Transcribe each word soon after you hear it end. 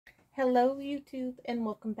Hello YouTube and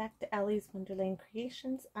welcome back to Allie's Wonderland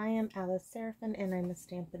Creations. I am Alice Seraphin and I'm a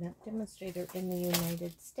Stampin' Up! Demonstrator in the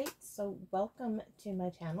United States. So welcome to my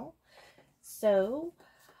channel. I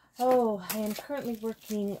am currently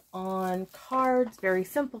working on cards, very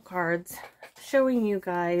simple cards, showing you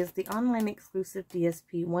guys the online exclusive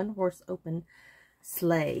DSP One Horse Open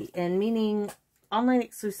Sleigh. And meaning online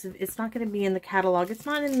exclusive, it's not going to be in the catalog. It's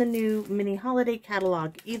not in the new mini holiday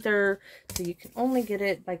catalog either. So you can only get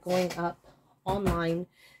it by going up online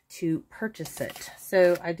to purchase it.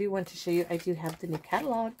 So I do want to show you, I do have the new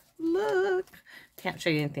catalog. Look, can't show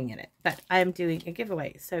you anything in it, but I'm doing a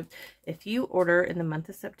giveaway. So if you order in the month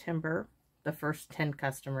of September, the first 10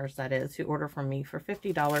 customers, that is, who order from me for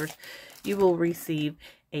 $50, you will receive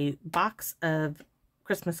a box of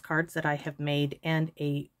Christmas cards that I have made and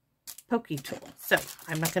a pokey tool. So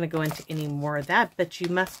I'm not going to go into any more of that, but you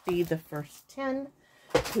must be the first 10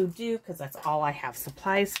 who do, because that's all I have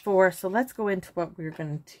supplies for. So let's go into what we're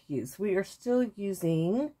going to use. We are still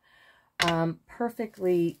using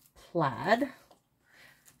Perfectly Plaid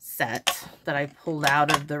set that I pulled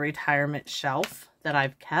out of the retirement shelf that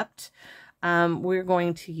I've kept. We're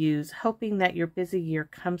going to use Hoping That Your Busy Year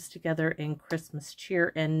Comes Together in Christmas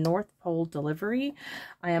Cheer and North Pole Delivery.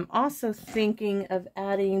 I am also thinking of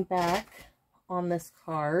adding back on this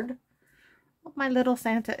card my little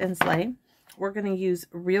Santa and Sleigh. We're going to use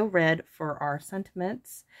Real Red for our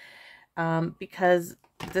sentiments because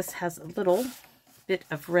this has a little bit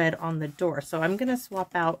of red on the door. So I'm going to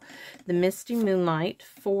swap out the Misty Moonlight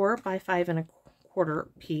 4 by 5 1/4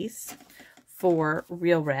 piece for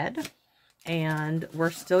Real Red. And we're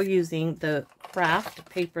still using the craft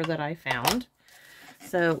paper that I found.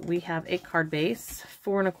 So we have a card base,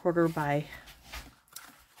 4 1/4 by,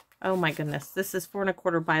 oh my goodness, this is 4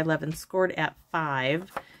 1/4 by 11, scored at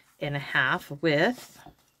 5 1/2 with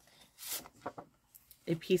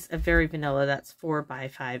a piece of Very Vanilla that's 4 by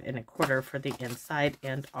 5 1/4 for the inside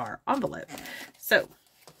and our envelope. So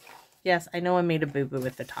yes, I know I made a boo-boo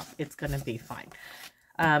with the top. It's going to be fine.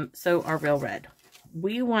 So our Real Red.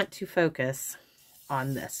 We want to focus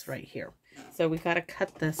on this right here. So we got to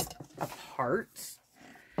cut this apart.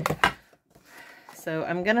 So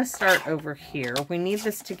I'm going to start over here. We need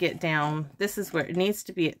this to get down. This is where it needs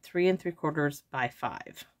to be at 3 3/4 by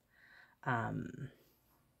 5.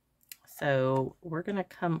 So we're going to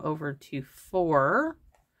come over to 4.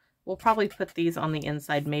 We'll probably put these on the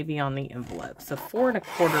inside, maybe on the envelope. So 4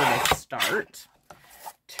 1/4 to start.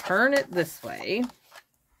 Turn it this way.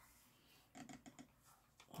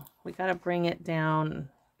 We got to bring it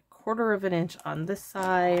down 1/4 of an inch on this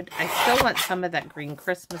side. I still want some of that green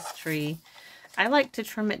Christmas tree. I like to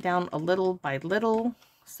trim it down a little by little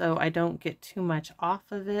so I don't get too much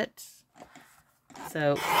off of it.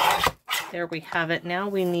 So there we have it. Now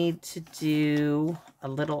we need to do a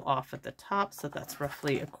little off at the top. So that's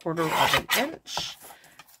roughly 1/4 of an inch.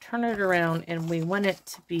 Turn it around and we want it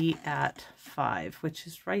to be at 5, which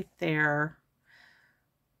is right there.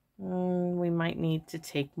 We might need to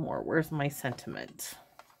take more. Where's my sentiment?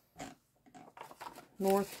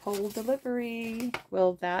 North Pole Delivery.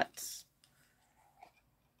 Will that...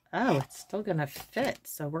 Oh, it's still going to fit.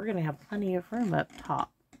 So we're going to have plenty of room up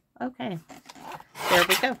top. Okay. There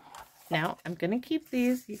we go. Now, I'm going to keep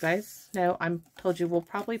these. You guys know, I told you we'll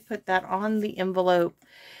probably put that on the envelope.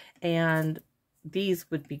 And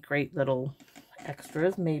these would be great little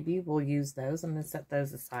extras. Maybe we'll use those. I'm going to set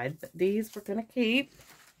those aside. But these we're going to keep.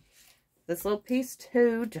 This little piece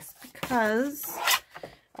too, just because.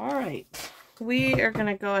 All right, we are going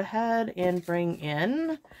to go ahead and bring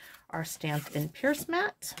in our Stampin' Pierce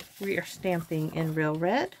mat. We are stamping in Real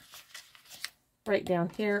Red. Right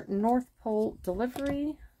down here, North Pole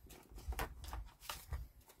Delivery.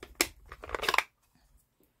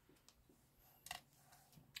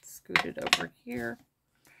 Scoot it over here.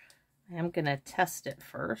 I am going to test it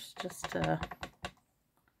first,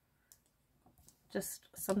 just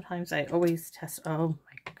sometimes I always test. Oh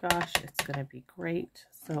my gosh, it's going to be great.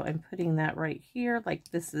 So I'm putting that right here.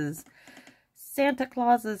 Like this is Santa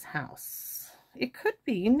Claus's house. It could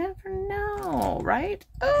be. You never know, right?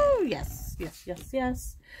 Oh, yes, yes, yes,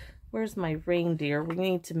 yes. Where's my reindeer? We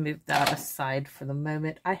need to move that aside for the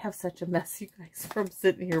moment. I have such a mess, you guys, from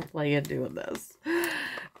sitting here playing doing this.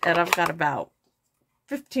 And I've got about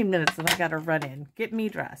 15 minutes and I got to run in. Get me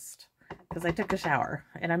dressed. Because I took a shower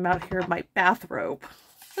and I'm out here in my bathrobe.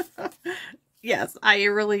 Yes, I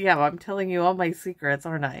really am. I'm telling you all my secrets,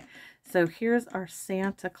 aren't I? So here's our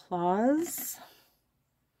Santa Claus.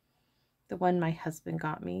 The one my husband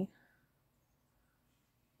got me.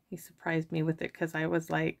 He surprised me with it because I was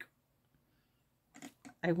like,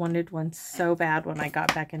 I wanted one so bad when I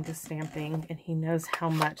got back into stamping, and he knows how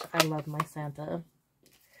much I love my Santa.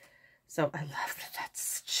 So I love that.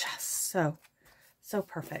 That's just so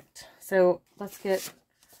perfect. So let's get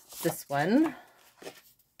this one.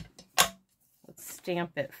 Let's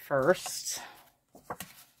stamp it first.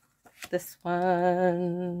 This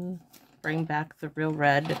one, bring back the real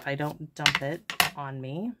red if I don't dump it on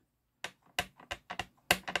me.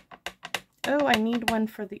 Oh, I need one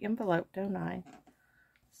for the envelope, don't I?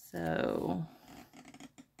 So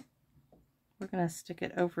we're going to stick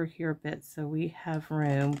it over here a bit so we have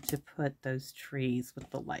room to put those trees with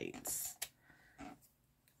the lights.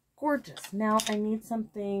 Gorgeous. Now I need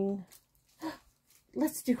something.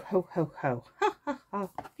 Let's do ho ho ho. Ha ha ha.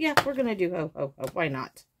 Yeah, we're going to do ho ho ho. Why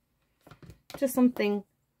not? Just something,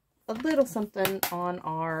 a little something on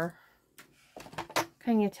our,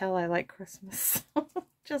 can you tell I like Christmas?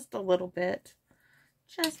 Just a little bit.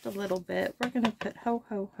 Just a little bit. We're going to put ho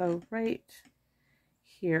ho ho right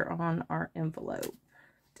here on our envelope.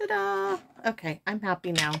 Ta-da! Okay, I'm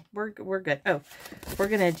happy now. We're good. Oh, we're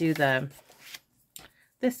going to do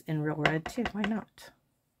this in real red too. Why not?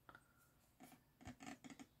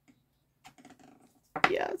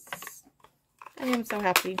 Yes. I am so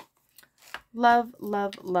happy. Love,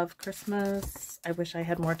 love, love Christmas. I wish I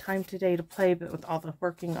had more time today to play, but with all the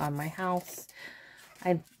working on my house,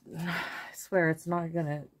 I swear it's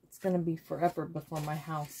gonna be forever before my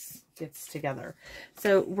house gets together.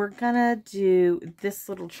 So we're gonna do this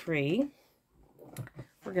little tree.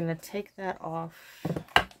 We're gonna take that off.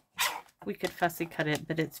 We could fussy cut it,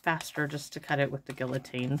 but it's faster just to cut it with the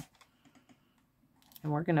guillotine.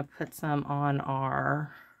 And we're gonna put some on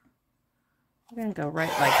our, we're gonna go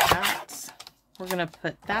right like that. We're going to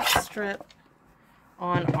put that strip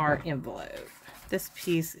on our envelope. This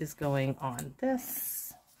piece is going on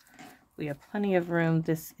this. We have plenty of room.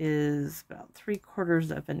 This is about 3/4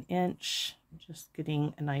 of an inch. Just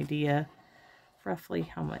getting an idea of roughly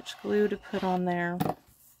how much glue to put on there.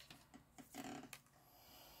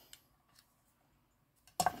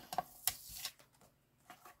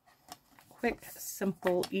 Quick,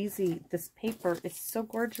 simple, easy. This paper is so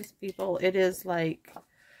gorgeous, people. It is like,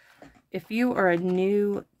 if you are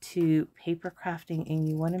new to paper crafting and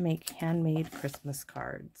you want to make handmade Christmas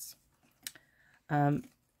cards,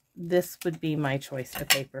 this would be my choice of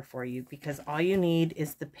paper for you, because all you need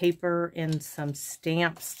is the paper and some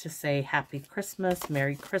stamps to say Happy Christmas,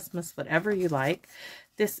 Merry Christmas, whatever you like.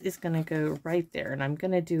 This is going to go right there, and I'm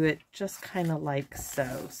going to do it just kind of like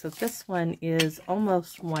so. So this one is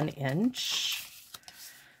almost 1 inch.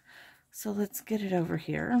 So let's get it over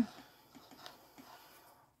here.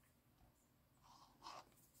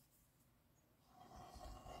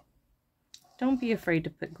 Don't be afraid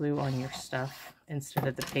to put glue on your stuff instead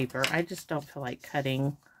of the paper. I just don't feel like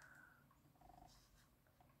cutting,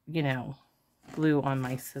 you know, glue on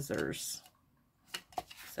my scissors.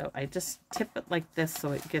 So I just tip it like this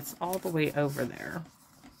so it gets all the way over there.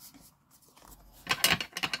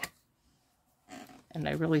 And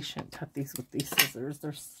I really shouldn't cut these with these scissors.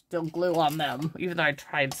 There's still glue on them, even though I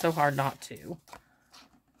tried so hard not to.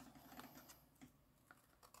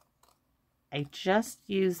 I just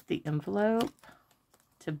used the envelope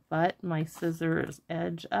to butt my scissors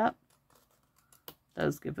edge up.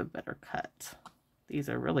 Those give a better cut. These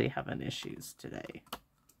are really having issues today.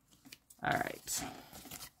 All right.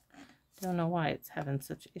 Don't know why it's having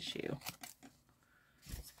such issue.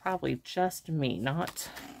 It's probably just me, not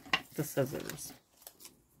the scissors.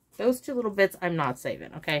 Those 2 little bits I'm not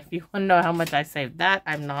saving, okay? If you want to know how much I saved that,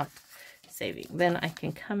 I'm not saving. Then I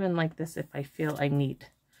can come in like this if I feel I need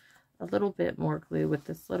a little bit more glue with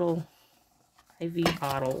this little IV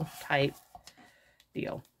bottle type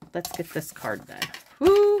deal. Let's get this card done.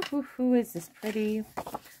 Woo, is this pretty?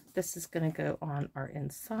 This is going to go on our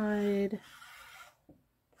inside.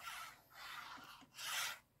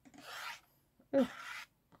 Ooh.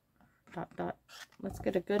 Dot, dot. Let's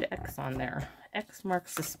get a good X on there. X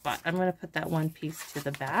marks the spot. I'm going to put that one piece to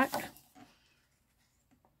the back.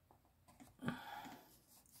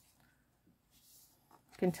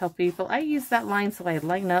 Can tell people I use that line so I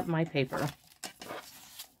line up my paper.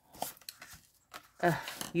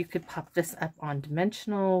 You could pop this up on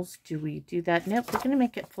dimensionals. Do we do that? Nope, we're going to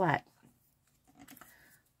make it flat.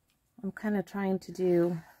 I'm kind of trying to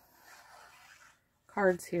do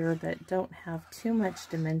cards here that don't have too much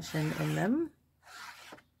dimension in them.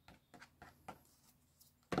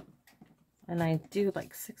 And I do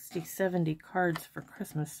like 60, 70 cards for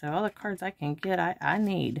Christmas, so all the cards I can get, I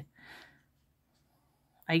need.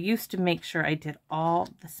 I used to make sure I did all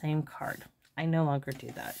the same card. I no longer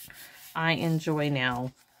do that. I enjoy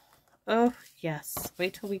now. Oh, yes.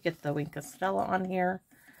 Wait till we get the Wink of Stella on here.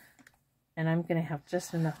 And I'm going to have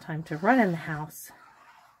just enough time to run in the house,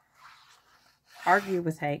 argue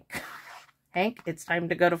with Hank. Hank, it's time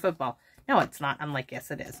to go to football. No, it's not. I'm like, yes,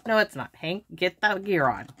 it is. No, it's not. Hank, get that gear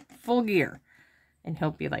on. Full gear. And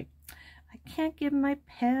he'll be like, I can't get my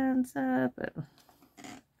pants up.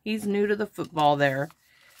 He's new to the football there.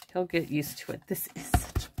 He'll get used to it. This is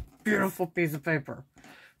such a beautiful piece of paper.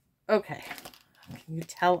 Okay. Can you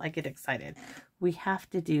tell I get excited? We have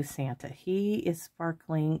to do Santa. He is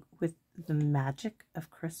sparkling with the magic of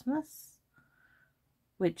Christmas,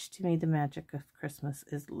 which to me, the magic of Christmas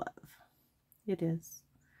is love. It is.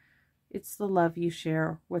 It's the love you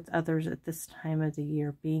share with others at this time of the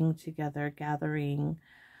year, being together, gathering,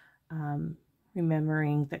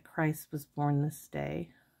 remembering that Christ was born this day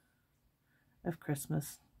of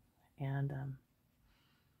Christmas. And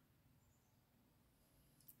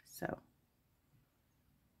so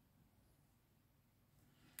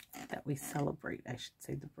that we celebrate, I should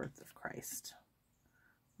say, the birth of Christ.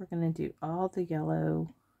 We're going to do all the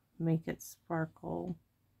yellow, make it sparkle.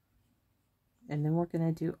 And then we're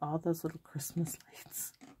going to do all those little Christmas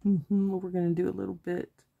lights. We're going to do a little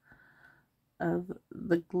bit of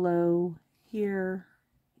the glow here,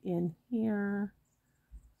 in here.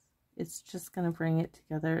 It's just going to bring it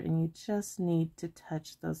together, and you just need to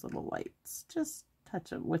touch those little lights. Just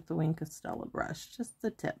touch it with the Wink of Stella brush, just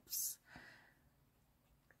the tips.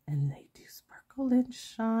 And they do sparkle and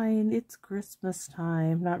shine. It's Christmas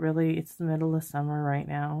time. Not really, it's the middle of summer right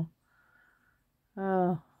now.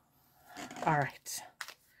 Oh, all right.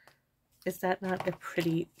 Is that not a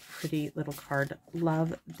pretty, pretty little card?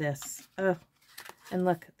 Love this. Oh, and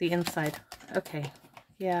look, the inside. Okay.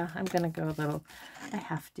 Yeah, I'm going to go a little, I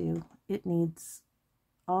have to. It needs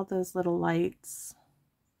all those little lights.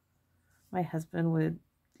 My husband would,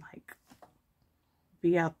 like,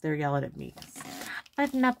 be out there yelling at me.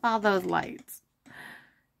 Putting up all those lights.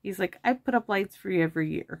 He's like, I put up lights for you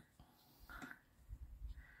every year.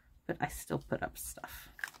 But I still put up stuff.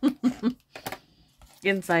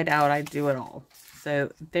 Inside out, I do it all.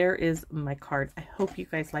 So there is my card. I hope you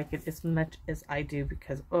guys like it as much as I do,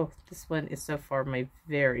 because, oh, this one is so far my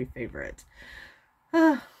very favorite.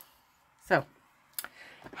 So,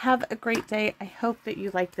 have a great day. I hope that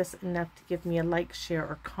you like this enough to give me a like, share,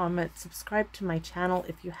 or comment. Subscribe to my channel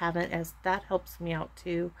if you haven't, as that helps me out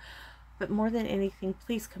too. But more than anything,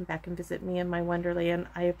 please come back and visit me in my Wonderland.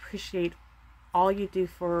 I appreciate all you do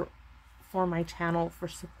for my channel, for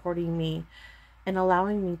supporting me, and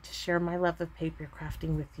allowing me to share my love of paper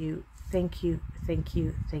crafting with you. Thank you, thank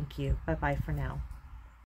you, thank you. Bye-bye for now.